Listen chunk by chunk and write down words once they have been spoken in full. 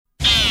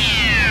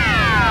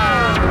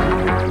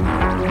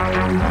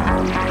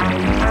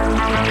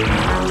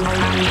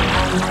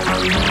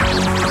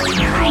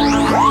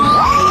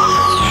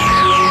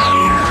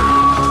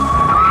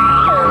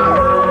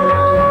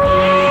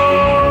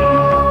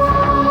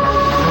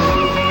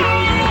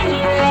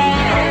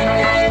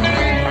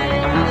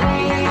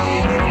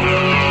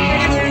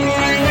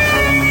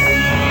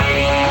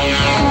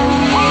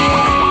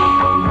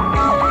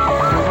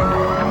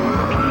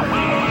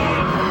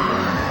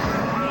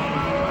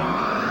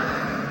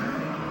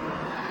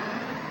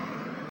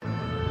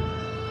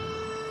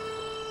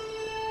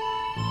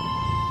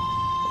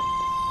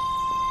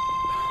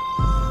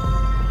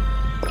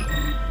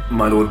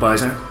My Lord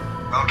Byzer?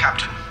 Well,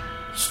 Captain?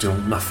 Still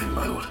nothing,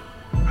 my lord.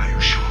 Are you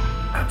sure?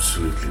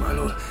 Absolutely, my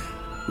lord.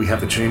 We have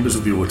the chambers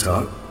of the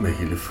Autarch, may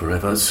he live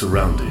forever,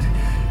 surrounded.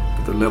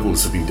 But the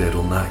levels have been dead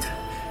all night.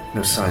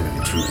 No sign of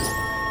intruders.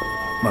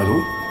 My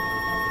lord?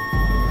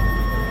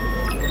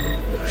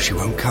 She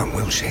won't come,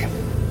 will she?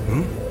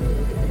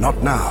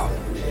 Not now.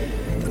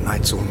 The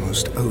night's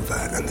almost over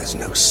and there's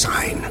no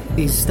sign.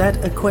 Is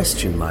that a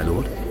question, my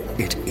lord?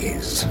 It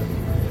is.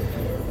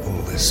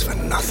 All this for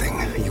nothing.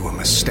 You were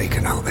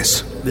mistaken,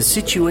 Albus. The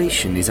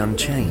situation is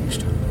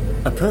unchanged.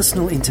 A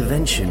personal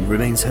intervention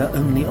remains her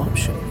only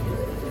option.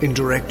 In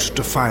direct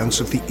defiance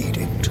of the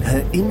edict.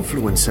 Her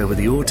influence over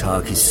the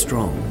Autarch is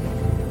strong.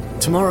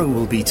 Tomorrow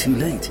will be too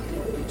late.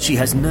 She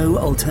has no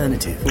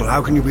alternative. Well,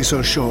 how can you be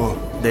so sure?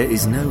 There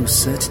is no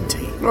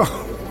certainty.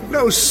 Oh,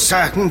 no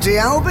certainty,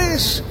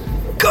 Albus?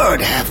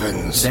 Good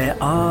heavens! There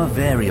are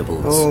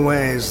variables.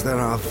 Always there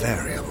are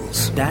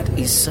variables. That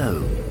is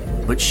so,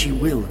 but she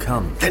will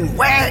come. Then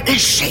where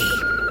is she?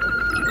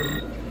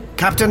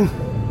 Captain?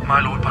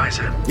 My Lord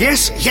Byzer?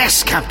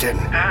 Yes, Captain.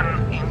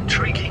 An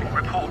intriguing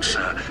report,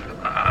 sir.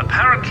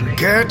 Apparently...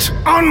 Get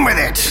on with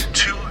it!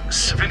 2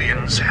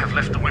 civilians have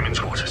left the women's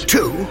quarters.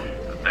 2?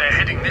 They're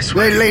heading this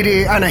way.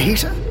 Lady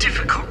Anahita?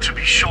 Difficult to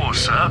be sure,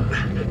 sir.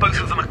 Both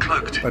of them are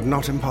cloaked. But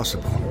not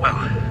impossible. Well,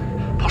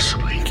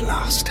 possibly. At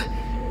last.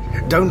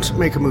 Don't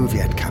make a move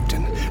yet,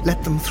 Captain.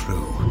 Let them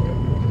through.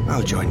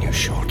 I'll join you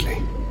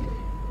shortly.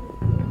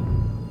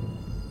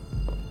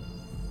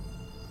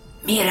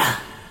 Mira.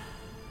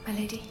 My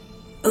lady.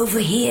 Over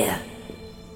here.